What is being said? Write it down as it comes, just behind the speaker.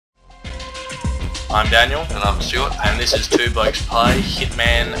I'm Daniel. And I'm Stuart. And this is Two Blokes Play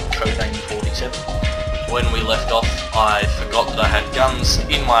Hitman Codename 47. When we left off, I forgot that I had guns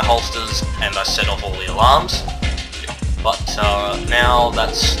in my holsters and I set off all the alarms. But now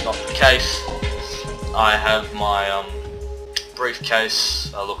that's not the case. I have my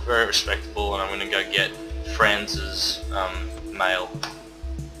briefcase. I look very respectable and I'm going to go get Franz's mail.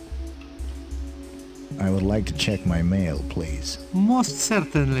 I would like to check my mail, please. Most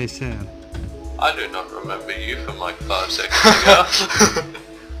certainly, sir. I do not remember you from like 5 seconds ago.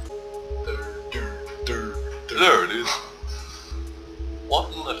 There it is.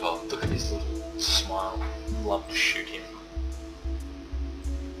 What letter? Look at his little smile. I'd love to shoot him.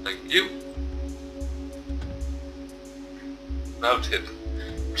 Thank you. No tip.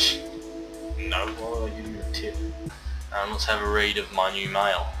 No, why would I give you a tip? Let's have a read of my new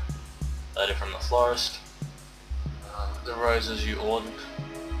mail. Letter from the florist. The roses you ordered.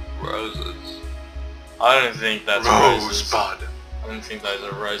 Roses. I don't think that's roses. Rosebud. I don't think those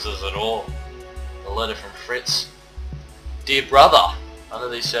are roses at all. A letter from Fritz. Dear brother, under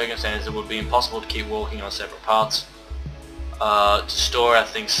these circumstances it would be impossible to keep walking on separate paths. To store our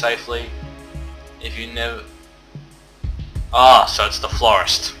things safely. If you never... Ah, so it's the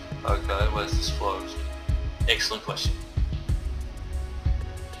florist. Okay, where's this florist? Excellent question.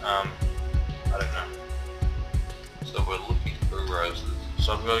 I don't know. So we're looking for roses.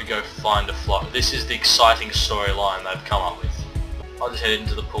 So I've got to go find a florist. This is the exciting storyline they've come up with. I'll just head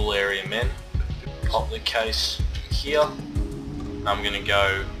into the pool area, men. Pop the case here. I'm gonna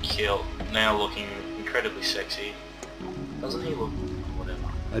go kill. Now looking incredibly sexy. Doesn't he look? Whatever.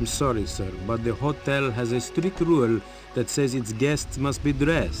 I'm sorry, sir, but the hotel has a strict rule that says its guests must be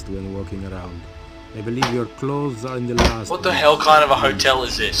dressed when walking around. I believe your clothes are in the last... What the hell kind of a hotel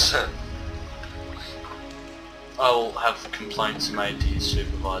is this? I'll have complaints made to his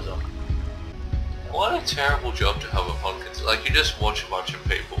supervisor. What a terrible job to have a podcast. Like, you just watch a bunch of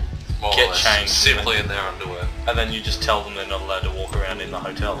people more Get or less changed, simply in their underwear. And then you just tell them they're not allowed to walk around in the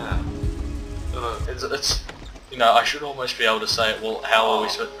hotel. Yeah. It's you know, I should almost be able to say it. Well, how are we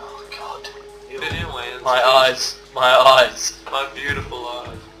supposed... Oh god. Anyways, My eyes. My eyes. my beautiful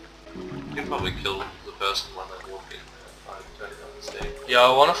eyes. You can probably kill the person when they walk in there. I don't understand. Yeah,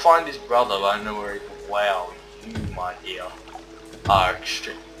 I want to find his brother, but I don't know where he... Wow, you, my dear, are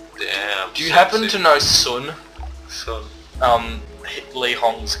extreme. Damn. Do you happen to know Sun? Son. Lee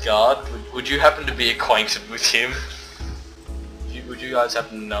Hong's guard? Would you happen to be acquainted with him? Would you guys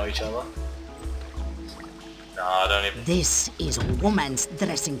happen to know each other? No, I don't even... This is a woman's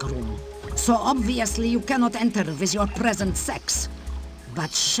dressing room, so obviously you cannot enter with your present sex.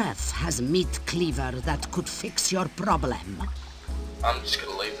 But Chef has meat cleaver that could fix your problem. I'm just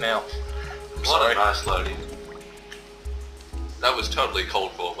gonna leave now. I'm What sorry. a nice lady. That was totally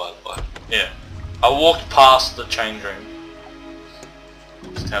called for, by the way. Yeah. I walked past the change room.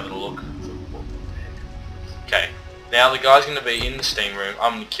 Just having a look. Okay. Now the guy's gonna be in the steam room.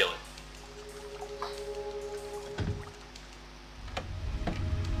 I'm gonna kill him.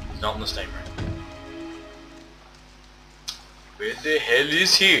 He's not in the steam room. Where the hell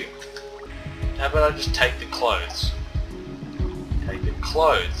is he? How about I just take the clothes? Take the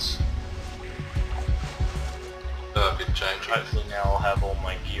clothes. Perfect change. Hopefully now I'll have all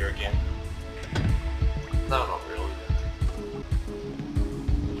my gear again. No, not really.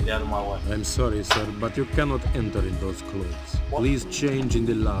 Get out of my way. I'm sorry, sir, but you cannot enter in those clothes. What? Please change in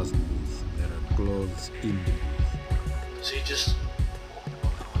the last booth. There are clothes in the booth. Is he just...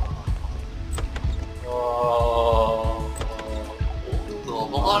 Oh... What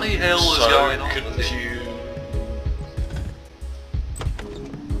the bloody hell is so going on with this? confused.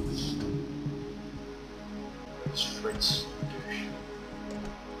 It's Fritz douche.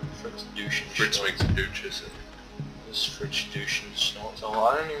 Fritz douche. Fritz snort. makes douches. This Fritz douche and snorts. Oh,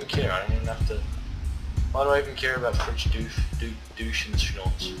 I don't even care. I don't even have to... Why do I even care about Fritz douche and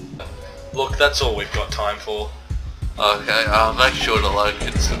snorts? Look, that's all we've got time for. Okay, make sure to like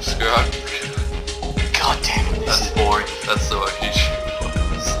and subscribe. God damn it, That's boring. That's the way you should.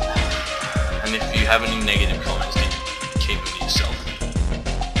 And if you have any negative comments, then keep them to yourself.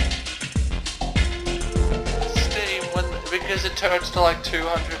 Steam, because it turns to like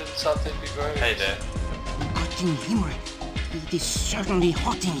 200 and something degrees. Hey there. Gott in Himmel, it is certainly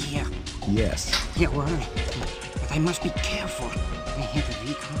hot in here. Yes. Yeah, well, but I must be careful. I have a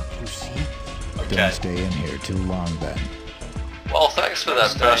weak heart, you see. Okay. Don't stay in here too long then. Well, thanks for that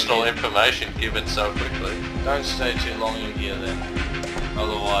Stay personal here. information given so quickly. Don't stay too long in here then.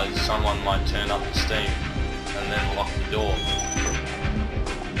 Otherwise someone might turn up the steam and then lock the door.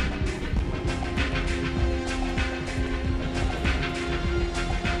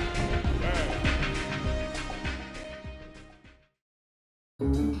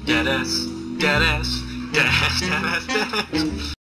 Deadass, deadass, deadass, deadass, deadass.